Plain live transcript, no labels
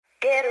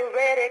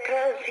ready,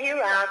 'cause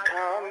here I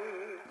come.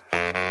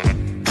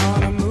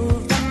 Gonna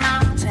move the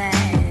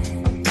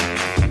mountain,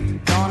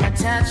 gonna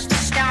touch the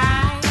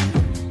sky,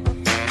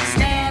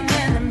 stand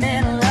in the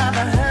middle of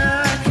a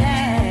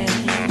hurricane,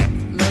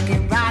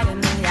 looking right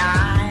in the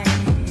eye.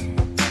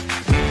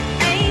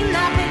 Ain't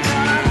nothing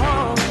gonna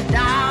hold me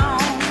down.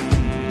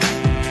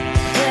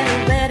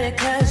 Get ready,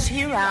 'cause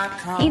here I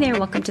come. Hey there,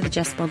 welcome to the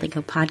Just Boldly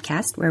Go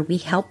podcast, where we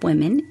help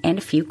women and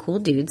a few cool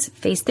dudes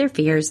face their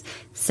fears,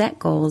 set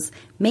goals,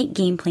 make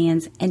game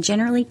plans, and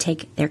generally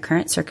take their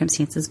current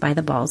circumstances by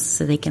the balls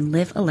so they can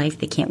live a life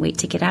they can't wait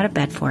to get out of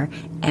bed for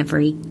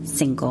every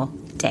single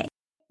day.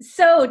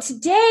 So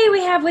today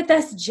we have with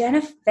us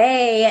Jenna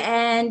Fay,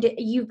 and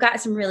you've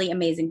got some really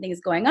amazing things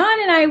going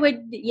on, and I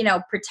would,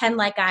 pretend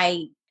like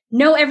I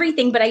know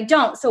everything, but I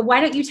don't. So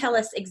why don't you tell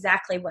us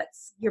exactly what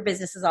your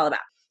business is all about?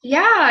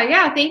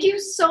 Yeah. Thank you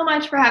so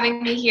much for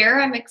having me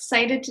here. I'm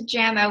excited to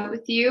jam out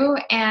with you.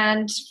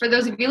 And for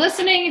those of you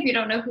listening, if you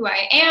don't know who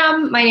I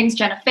am, my name is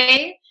Jenna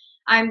Fay.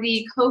 I'm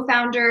the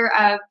co-founder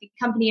of the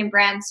company and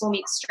brand Soul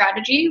Meets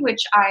Strategy,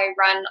 which I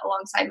run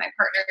alongside my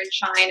partner in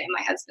Shine and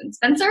my husband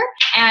Spencer.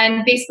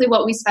 And basically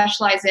what we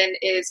specialize in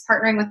is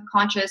partnering with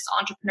conscious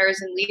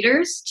entrepreneurs and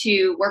leaders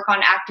to work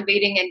on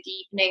activating and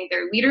deepening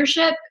their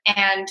leadership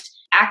and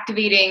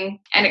activating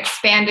and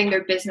expanding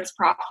their business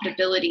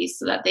profitability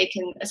so that they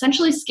can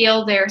essentially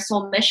scale their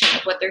soul mission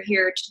of what they're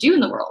here to do in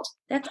the world.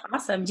 That's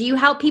awesome. Do you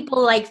help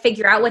people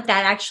figure out what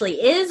that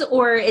actually is,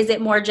 or is it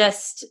more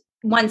just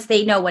once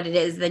they know what it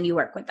is, then you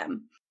work with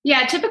them?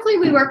 Yeah, typically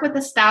we work with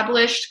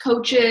established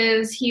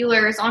coaches,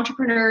 healers,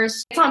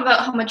 entrepreneurs. It's not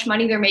about how much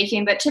money they're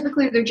making, but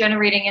typically they're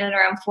generating in and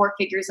around 4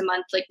 figures a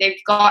month. Like they've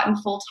gotten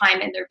full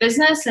time in their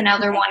business and now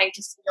they're wanting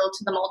to scale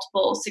to the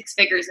multiple 6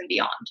 figures and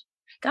beyond.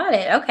 Got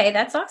it. Okay,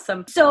 that's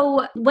awesome.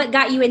 So what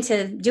got you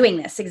into doing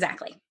this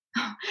exactly?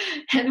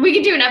 And we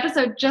could do an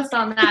episode just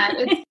on that.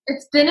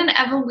 It's been an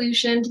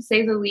evolution, to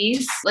say the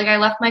least. I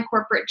left my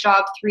corporate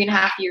job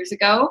 3.5 years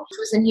ago. It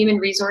was in human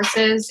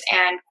resources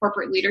and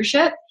corporate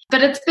leadership.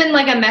 But it's been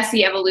a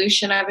messy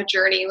evolution of a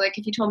journey.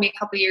 If you told me a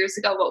couple years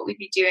ago what we'd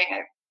be doing,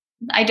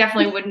 I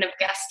definitely wouldn't have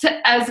guessed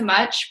as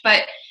much.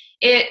 But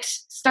it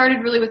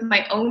started really with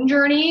my own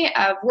journey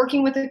of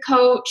working with a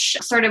coach.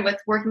 I started with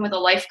working with a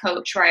life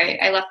coach where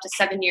I left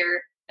a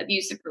 7-year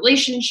abusive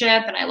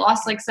relationship and I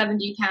lost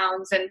 70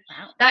 pounds. And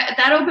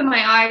that opened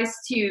my eyes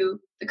to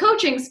the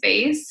coaching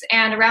space.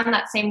 And around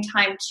that same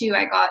time too,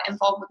 I got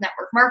involved with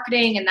network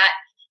marketing, and that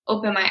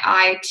opened my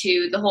eye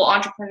to the whole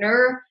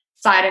entrepreneur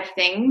side of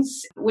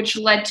things, which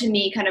led to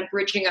me kind of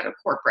bridging out of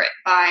corporate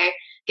by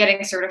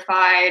getting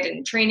certified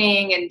and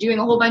training and doing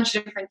a whole bunch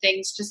of different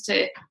things just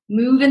to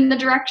move in the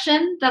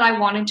direction that I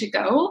wanted to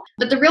go.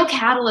 But the real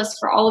catalyst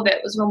for all of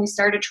it was when we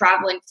started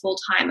traveling full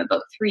time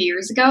about 3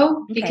 years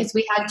ago, because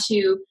we had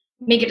to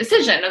make a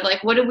decision of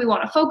what did we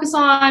want to focus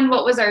on?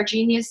 What was our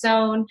genius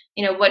zone?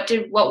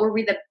 What were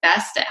we the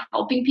best at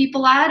helping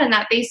people at? And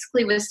that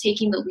basically was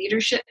taking the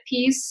leadership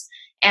piece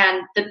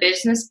and the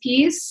business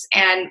piece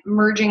and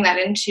merging that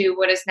into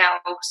what is now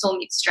Soul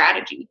Meets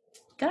Strategy.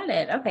 Got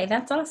it. Okay,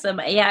 that's awesome.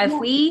 Yeah, if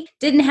we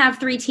didn't have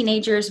 3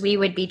 teenagers, we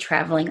would be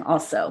traveling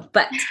also.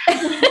 But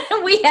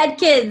we had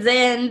kids,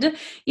 and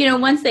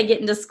once they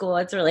get into school,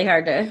 it's really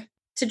hard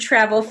to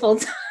travel full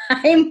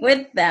time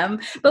with them.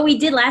 But we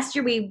did last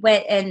year. We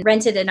went and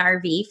rented an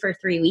RV for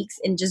 3 weeks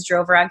and just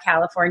drove around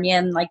California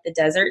and the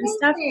desert and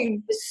stuff.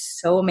 It was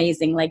so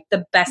amazing,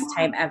 the best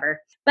time ever.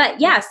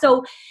 But yeah,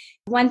 so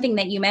one thing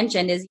that you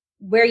mentioned is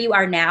where you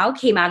are now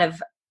came out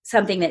of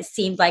something that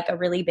seemed like a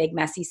really big,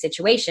 messy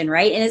situation,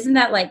 right? And isn't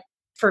that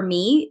for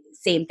me,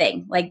 same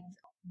thing?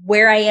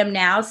 Where I am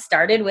now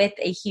started with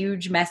a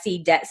huge, messy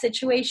debt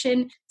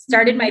situation,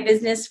 started my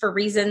business for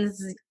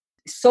reasons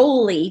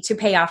solely to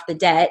pay off the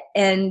debt.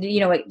 And,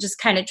 it just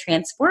kind of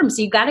transforms.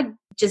 So you got to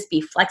just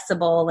be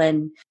flexible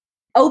and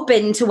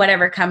open to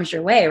whatever comes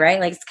your way,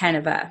 right? It's kind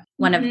of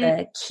one of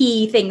the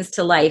key things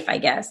to life, I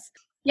guess.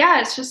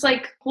 Yeah, it's just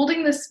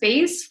holding the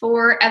space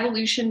for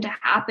evolution to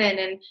happen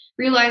and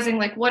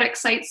realizing what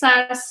excites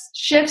us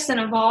shifts and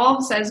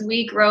evolves as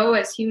we grow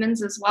as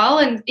humans as well.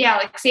 And yeah,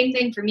 same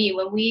thing for me.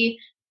 When we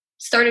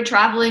started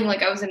traveling,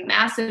 I was in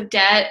massive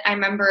debt. I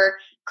remember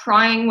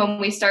crying when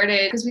we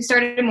started, because we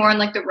started more on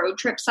the road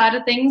trip side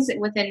of things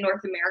within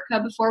North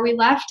America before we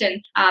left.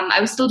 And I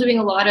was still doing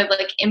a lot of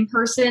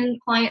in-person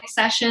client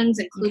sessions,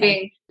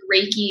 including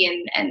Reiki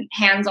and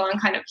hands-on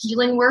kind of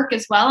healing work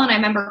as well. And I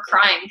remember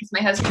crying because my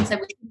husband said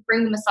we could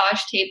bring the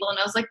massage table. And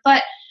I was like,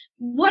 but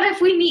what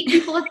if we meet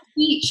people at the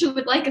beach who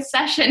would like a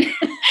session?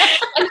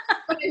 And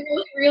I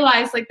really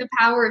realized the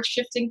power of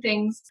shifting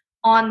things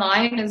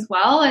online as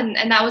well. And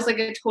that was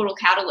a total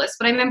catalyst.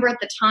 But I remember at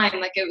the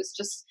time, it was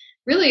just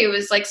really, it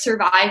was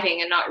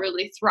surviving and not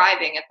really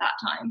thriving at that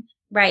time.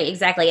 Right,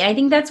 exactly. And I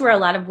think that's where a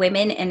lot of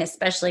women and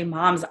especially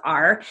moms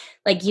are,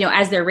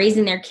 as they're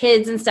raising their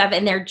kids and stuff,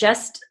 and they're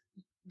just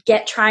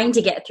trying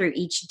to get through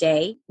each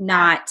day,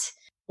 not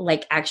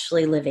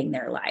actually living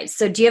their lives.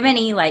 So do you have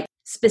any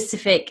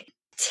specific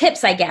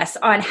tips, I guess,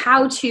 on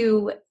how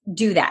to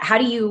do that? How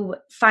do you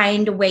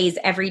find ways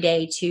every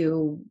day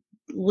to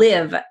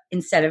live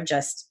instead of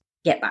just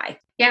get by?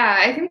 Yeah,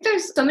 I think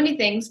there's so many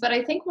things, but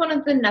I think one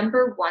of the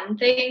number one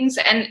things,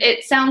 and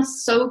it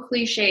sounds so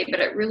cliche, but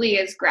it really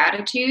is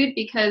gratitude,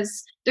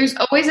 because there's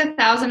always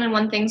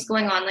 1,001 things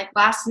going on. Like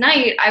last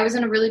night, I was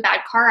in a really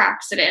bad car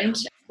accident.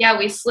 Yeah,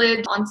 we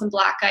slid on some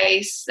black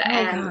ice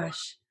and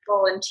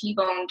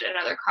T-boned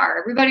another car.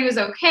 Everybody was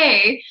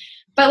okay.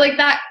 But like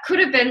that could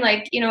have been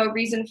like, you know, a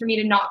reason for me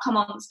to not come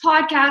on this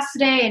podcast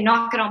today and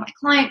not get on my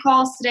client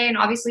calls today. And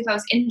obviously if I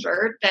was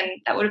injured, then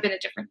that would have been a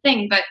different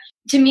thing. But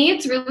to me,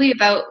 it's really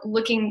about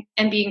looking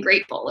and being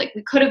grateful. Like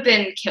we could have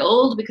been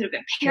killed. We could have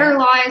been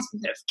paralyzed. We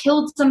could have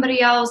killed somebody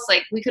else.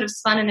 Like we could have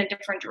spun in a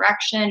different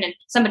direction and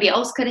somebody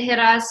else could have hit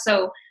us.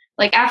 So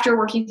like after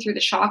working through the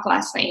shock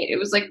last night, it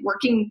was like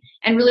working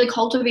and really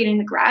cultivating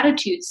the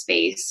gratitude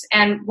space.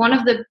 And one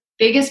of the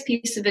biggest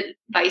piece of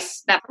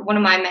advice that one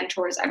of my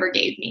mentors ever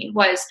gave me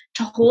was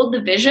to hold the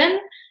vision,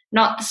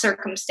 not the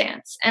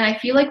circumstance. And I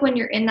feel like when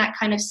you're in that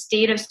kind of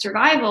state of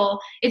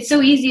survival, it's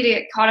so easy to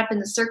get caught up in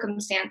the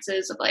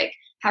circumstances of like,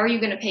 how are you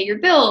going to pay your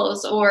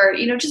bills? Or,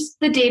 you know, just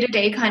the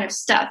day-to-day kind of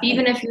stuff.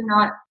 Even if you're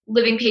not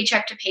living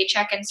paycheck to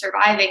paycheck and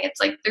surviving,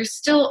 it's like there's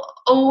still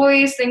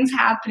always things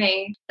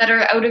happening that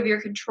are out of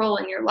your control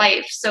in your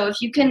life. So if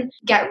you can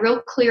get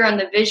real clear on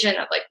the vision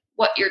of like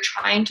what you're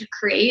trying to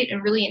create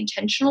and really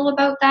intentional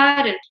about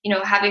that, and, you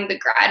know, having the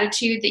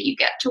gratitude that you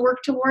get to work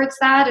towards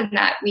that, and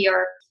that we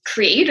are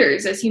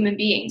creators as human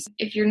beings.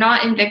 If you're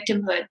not in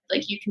victimhood,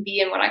 like you can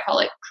be in what I call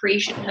like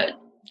creationhood.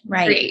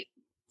 Right.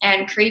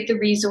 Create the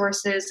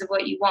resources of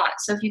what you want.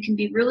 So if you can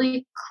be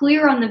really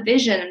clear on the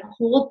vision and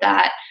hold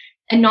that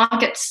and not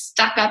get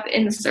stuck up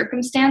in the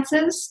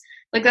circumstances,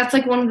 like that's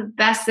like one of the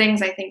best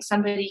things I think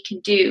somebody can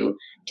do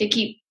to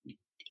keep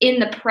in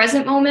the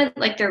present moment,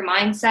 like their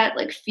mindset,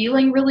 like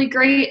feeling really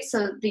great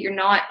so that you're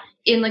not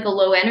in like a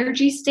low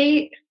energy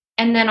state.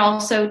 And then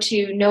also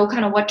to know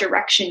kind of what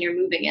direction you're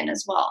moving in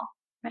as well.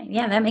 Right.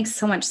 Yeah, that makes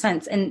so much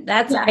sense. And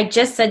that's, I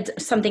just said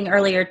something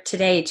earlier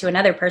today to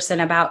another person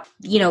about,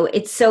 you know,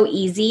 it's so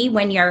easy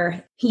when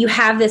you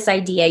have this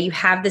idea, you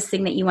have this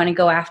thing that you want to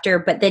go after,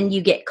 but then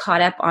you get caught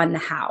up on the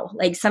how.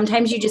 Like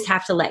sometimes you just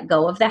have to let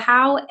go of the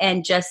how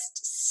and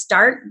just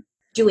start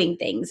doing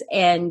things.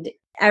 And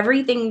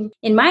everything,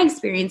 in my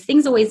experience,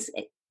 things always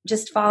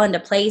just fall into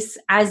place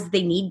as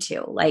they need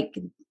to. Like,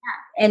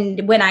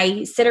 and when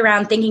I sit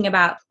around thinking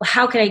about, well,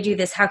 how can I do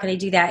this? How can I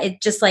do that?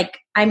 It's just like,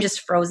 I'm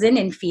just frozen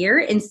in fear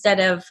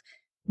instead of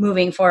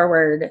moving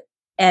forward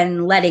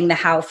and letting the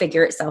how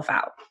figure itself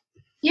out.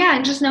 Yeah.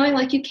 And just knowing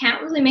like you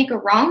can't really make a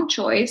wrong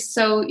choice.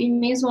 So you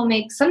may as well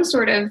make some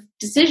sort of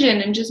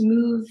decision and just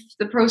move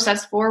the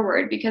process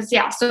forward, because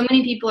so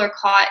many people are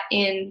caught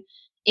in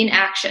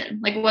action,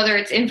 like whether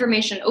it's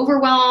information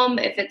overwhelm,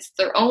 if it's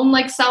their own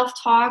like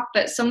self-talk,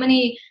 but so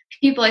many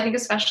people, I think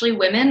especially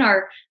women,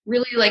 are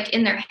really like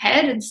in their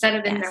head instead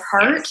of in their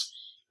heart.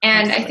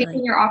 And absolutely. I think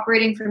when you're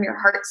operating from your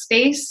heart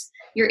space,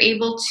 you're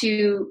able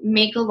to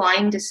make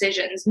aligned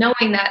decisions,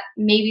 knowing that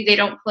maybe they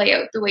don't play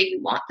out the way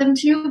you want them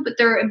to, but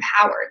they're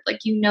empowered. Like,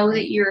 you know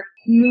that you're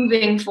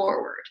moving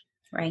forward.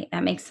 Right.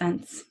 That makes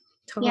sense.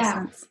 Total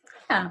sense.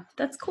 Yeah,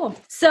 that's cool.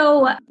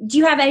 So do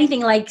you have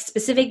anything like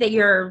specific that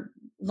you're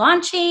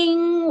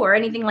launching or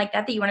anything like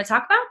that you want to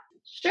talk about?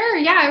 Sure.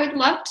 Yeah, I would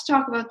love to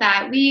talk about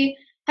that. We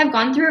have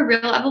gone through a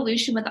real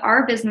evolution with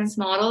our business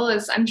model,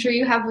 as I'm sure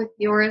you have with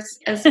yours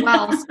as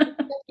well.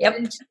 Yep.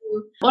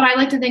 What I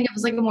like to think of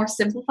as like a more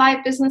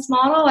simplified business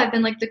model. I've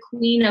been like the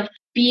queen of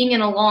being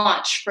in a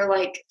launch for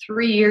like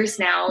 3 years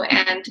now.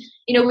 And,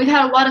 you know, we've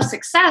had a lot of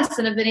success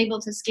and have been able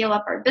to scale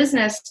up our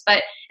business,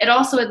 but it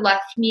also had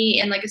left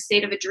me in like a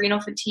state of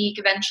adrenal fatigue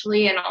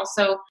eventually. And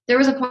also there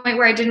was a point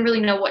where I didn't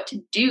really know what to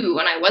do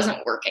when I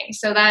wasn't working.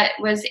 So that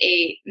was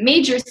a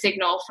major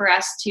signal for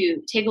us to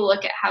take a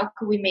look at how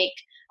could we make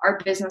our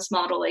business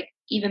model like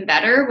even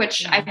better,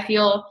 which I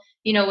feel,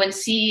 you know, when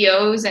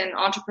CEOs and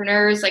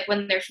entrepreneurs, like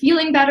when they're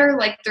feeling better,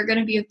 like they're going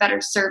to be of better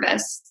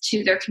service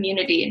to their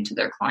community and to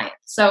their clients.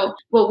 So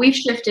what we've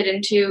shifted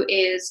into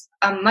is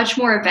a much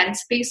more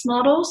events-based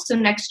model. So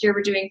next year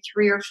we're doing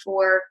 3 or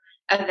 4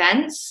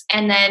 events.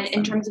 And then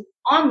in terms of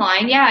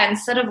online,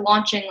 instead of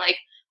launching like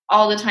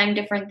all the time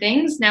different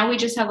things, now we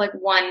just have like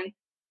one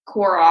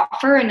core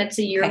offer, and it's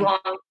a year-long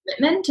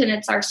commitment, and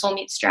it's our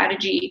Soulmate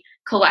Strategy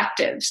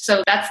Collective.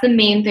 So that's the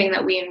main thing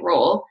that we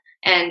enroll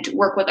and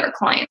work with our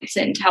clients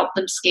in to help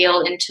them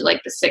scale into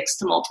like the 6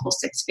 to multiple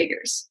 6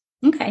 figures.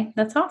 Okay,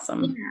 that's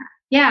awesome.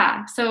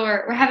 Yeah. So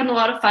we're having a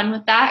lot of fun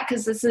with that,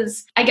 because this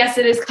is, I guess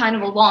it is kind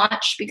of a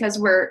launch because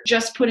we're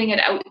just putting it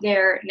out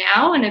there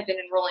now and have been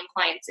enrolling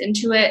clients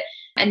into it.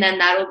 And then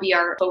that'll be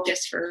our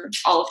focus for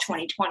all of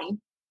 2020.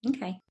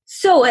 Okay.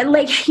 So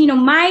like, you know,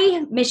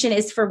 my mission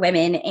is for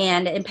women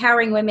and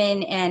empowering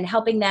women and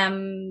helping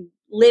them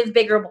live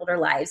bigger, bolder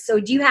lives. So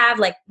do you have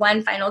like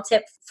one final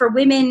tip for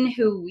women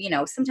who, you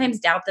know, sometimes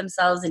doubt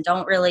themselves and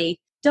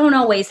don't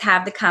always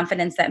have the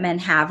confidence that men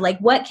have? Like,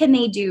 what can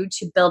they do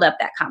to build up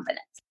that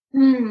confidence?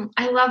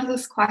 I love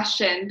this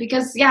question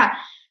because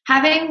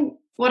having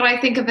what I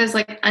think of as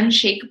like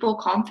unshakable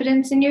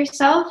confidence in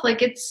yourself.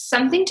 Like it's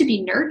something to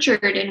be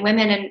nurtured in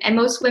women, and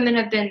most women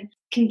have been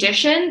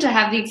conditioned to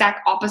have the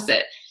exact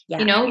opposite. Yeah.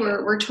 You know,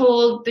 we're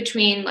told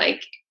between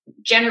like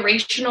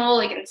generational,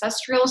 like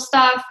ancestral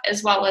stuff,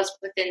 as well as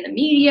within the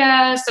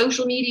media,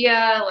 social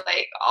media,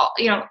 like all,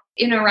 you know,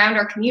 in and around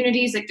our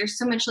communities, like there's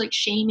so much like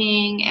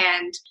shaming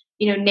and,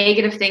 you know,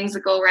 negative things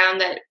that go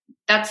around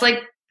that's like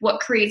what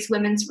creates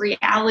women's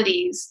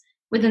realities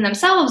within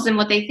themselves and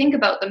what they think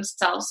about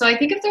themselves. So I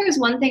think if there's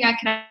one thing I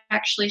can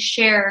actually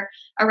share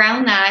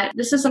around that,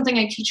 this is something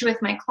I teach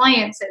with my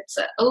clients. It's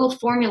a little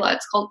formula.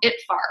 It's called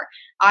ITFAR,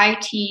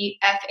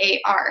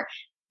 ITFAR.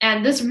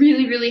 And this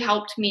really, really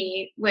helped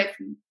me with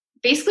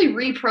basically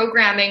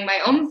reprogramming my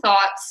own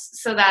thoughts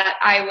so that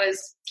I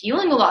was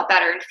feeling a lot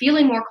better and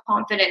feeling more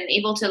confident and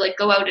able to like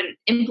go out and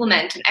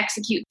implement and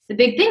execute the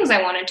big things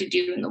I wanted to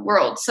do in the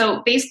world.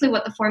 So basically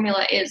what the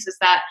formula is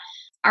that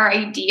our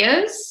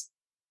ideas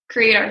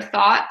create our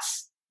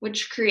thoughts,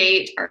 which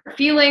create our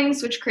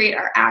feelings, which create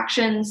our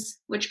actions,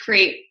 which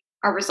create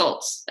our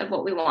results of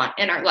what we want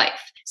in our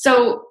life.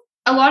 So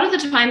a lot of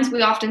the times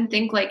we often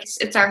think like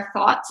it's our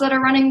thoughts that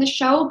are running the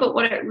show, but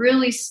what it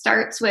really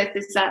starts with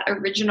is that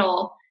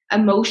original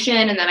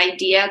emotion and that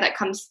idea that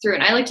comes through.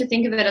 And I like to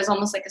think of it as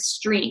almost like a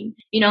stream,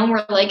 you know,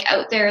 we're like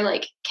out there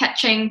like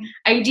catching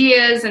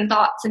ideas and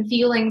thoughts and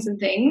feelings and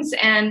things.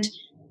 And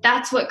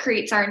that's what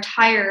creates our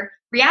entire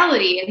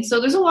reality. And so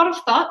there's a lot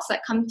of thoughts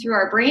that come through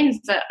our brains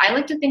that I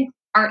like to think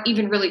aren't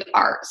even really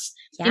ours.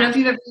 Yeah. You know, if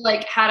you've ever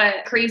like had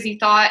a crazy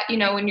thought, you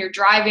know, when you're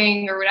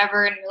driving or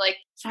whatever, and you're like,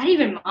 is that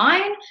even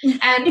mine?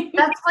 And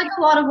that's like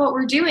a lot of what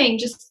we're doing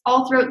just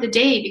all throughout the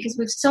day because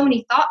we have so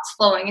many thoughts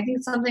flowing. I think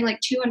it's something like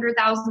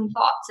 200,000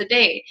 thoughts a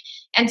day.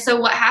 And so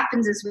what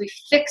happens is we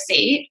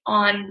fixate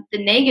on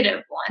the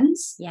negative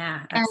ones.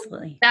 Yeah,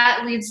 absolutely. And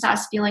that leads to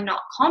us feeling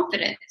not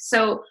confident.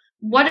 So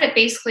what it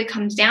basically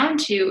comes down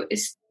to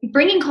is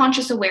bringing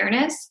conscious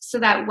awareness so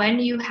that when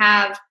you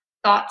have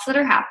thoughts that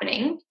are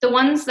happening, the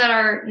ones that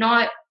are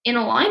not in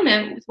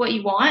alignment with what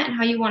you want and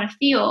how you want to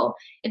feel,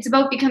 it's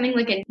about becoming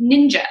like a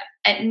ninja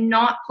at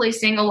not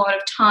placing a lot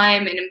of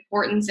time and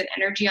importance and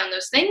energy on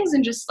those things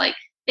and just like,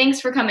 thanks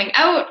for coming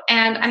out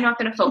and I'm not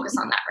going to focus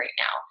on that right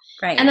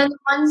now. Right. And then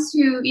the ones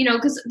who, you know,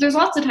 because there's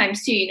lots of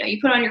times too, you know, you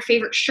put on your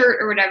favorite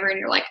shirt or whatever and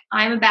you're like,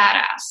 I'm a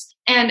badass.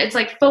 And it's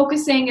like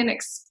focusing and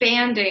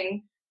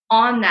expanding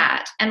on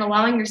that and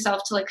allowing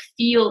yourself to like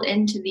feel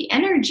into the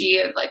energy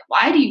of like,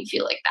 why do you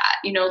feel like that?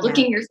 You know,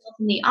 looking yourself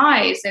in the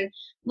eyes and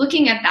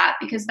looking at that,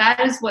 because that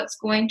is what's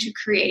going to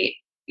create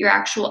your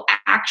actual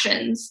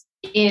actions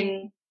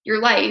in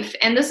your life.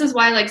 And this is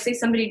why, like, say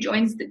somebody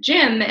joins the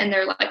gym and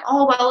they're like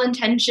all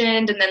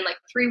well-intentioned, and then like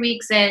 3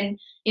 weeks in,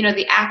 you know,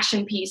 the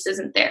action piece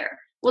isn't there.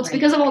 Well, it's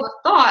because of all the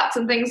thoughts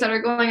and things that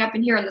are going up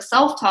in here in the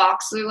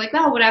self-talk. So they're like,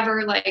 oh,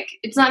 whatever, like,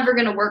 it's never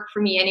going to work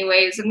for me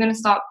anyways. I'm going to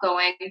stop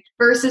going.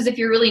 Versus if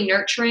you're really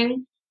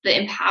nurturing the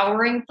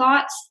empowering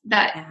thoughts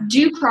that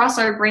do cross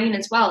our brain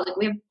as well, like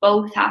we have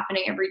both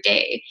happening every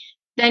day,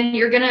 then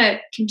you're going to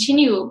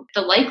continue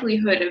the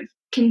likelihood of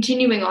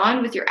continuing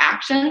on with your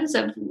actions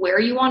of where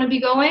you want to be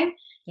going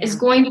is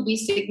going to be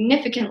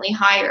significantly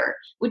higher,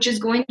 which is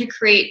going to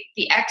create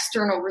the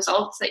external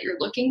results that you're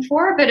looking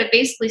for. But it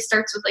basically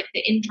starts with like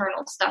the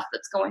internal stuff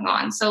that's going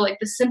on. So like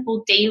the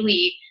simple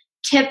daily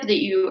tip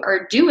that you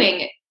are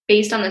doing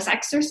based on this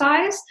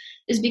exercise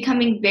is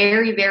becoming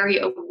very, very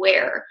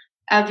aware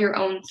of your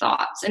own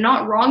thoughts and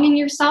not wronging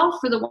yourself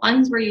for the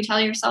ones where you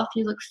tell yourself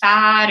you look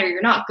fat or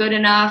you're not good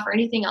enough or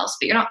anything else,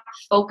 but you're not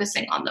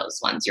focusing on those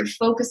ones. You're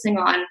focusing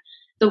on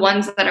the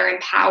ones that are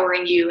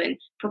empowering you and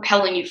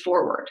propelling you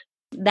forward.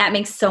 That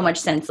makes so much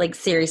sense. Like,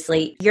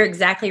 seriously, you're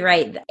exactly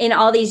right. In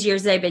all these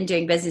years that I've been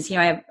doing business, you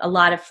know, I have a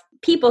lot of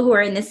people who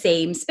are in the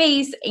same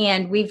space,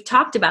 and we've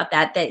talked about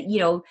that, you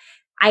know,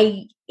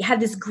 I have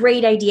this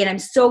great idea and I'm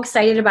so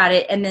excited about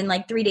it. And then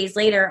like 3 days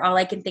later, all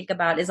I can think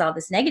about is all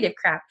this negative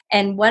crap.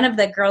 And one of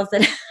the girls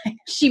that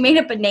she made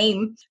up a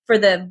name for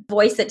the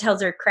voice that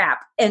tells her crap.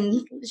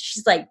 And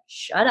she's like,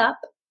 shut up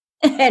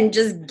and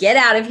just get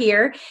out of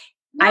here.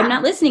 Yeah. I'm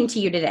not listening to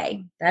you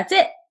today. That's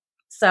it.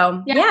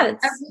 So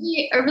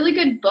it's a really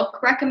good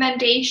book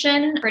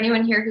recommendation for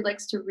anyone here who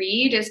likes to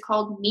read is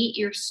called Meet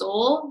Your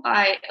Soul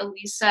by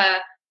Elisa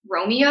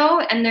Romeo.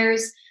 And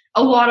there's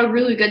a lot of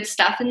really good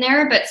stuff in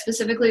there, but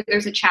specifically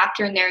there's a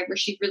chapter in there where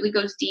she really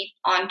goes deep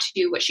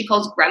onto what she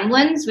calls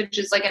gremlins, which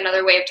is like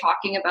another way of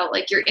talking about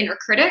like your inner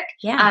critic.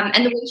 Yeah.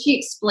 And the way she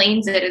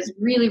explains it is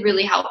really,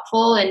 really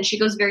helpful. And she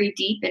goes very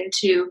deep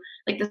into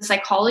like the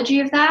psychology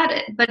of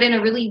that, but in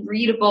a really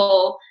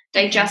readable,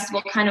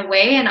 digestible kind of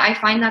way. And I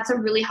find that's a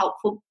really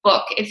helpful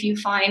book if you're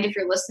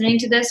listening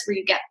to this where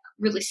you get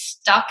really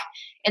stuck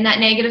in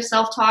that negative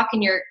self-talk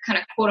and your kind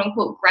of quote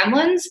unquote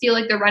gremlins feel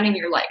like they're running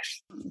your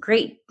life.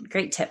 Great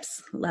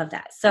tips. Love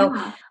that. So,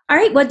 all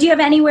right. Well, do you have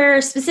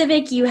anywhere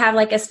specific? You have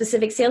like a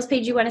specific sales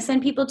page you want to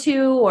send people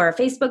to, or a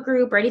Facebook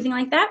group or anything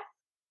like that?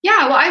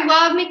 Yeah. Well, I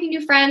love making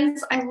new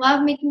friends. I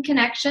love making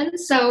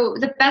connections. So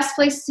the best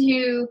place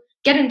to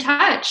get in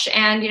touch,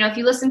 and, you know, if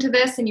you listen to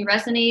this and you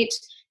resonate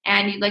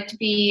and you'd like to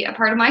be a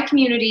part of my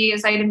community,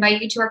 is I'd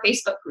invite you to our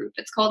Facebook group.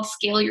 It's called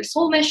Scale Your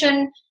Soul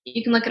Mission.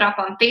 You can look it up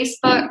on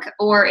Facebook,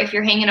 or if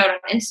you're hanging out on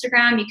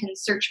Instagram, you can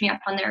search me up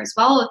on there as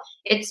well.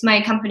 It's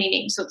my company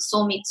name, so it's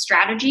Soul Meets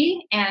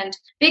Strategy. And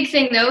big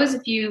thing though is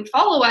if you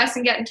follow us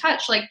and get in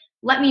touch, like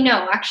let me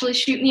know. Actually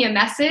shoot me a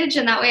message,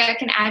 and that way I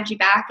can add you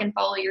back and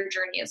follow your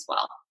journey as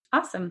well.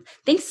 Awesome.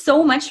 Thanks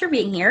so much for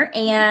being here.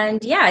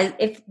 And yeah,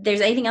 if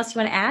there's anything else you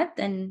want to add,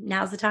 then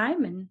now's the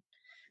time. And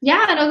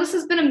yeah, no, this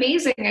has been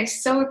amazing. I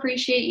so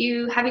appreciate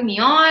you having me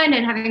on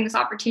and having this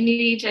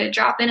opportunity to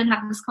drop in and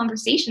have this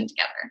conversation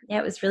together. Yeah,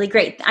 it was really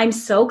great. I'm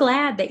so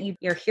glad that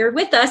you're here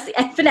with us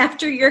even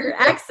after your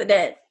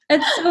accident.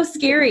 It's so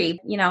scary.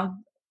 You know,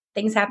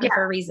 things happen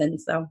for a reason.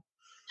 So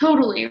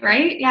totally,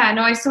 right? Yeah,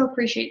 no, I so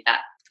appreciate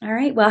that. All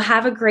right. Well,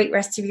 have a great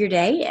rest of your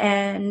day.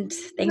 And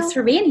thanks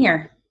for being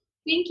here.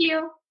 Thank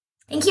you.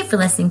 Thank you for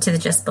listening to the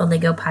Just Boldly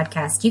Go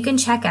podcast. You can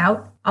check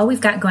out all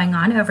we've got going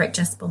on over at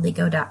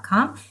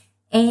justboldlygo.com.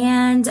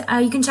 And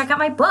you can check out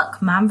my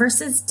book, Mom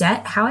vs.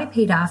 Debt, How I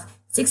Paid Off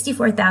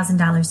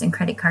 $64,000 in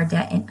credit card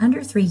debt in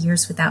under 3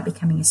 years without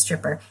becoming a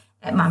stripper,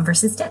 at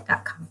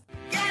momvsdebt.com.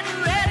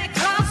 Get ready.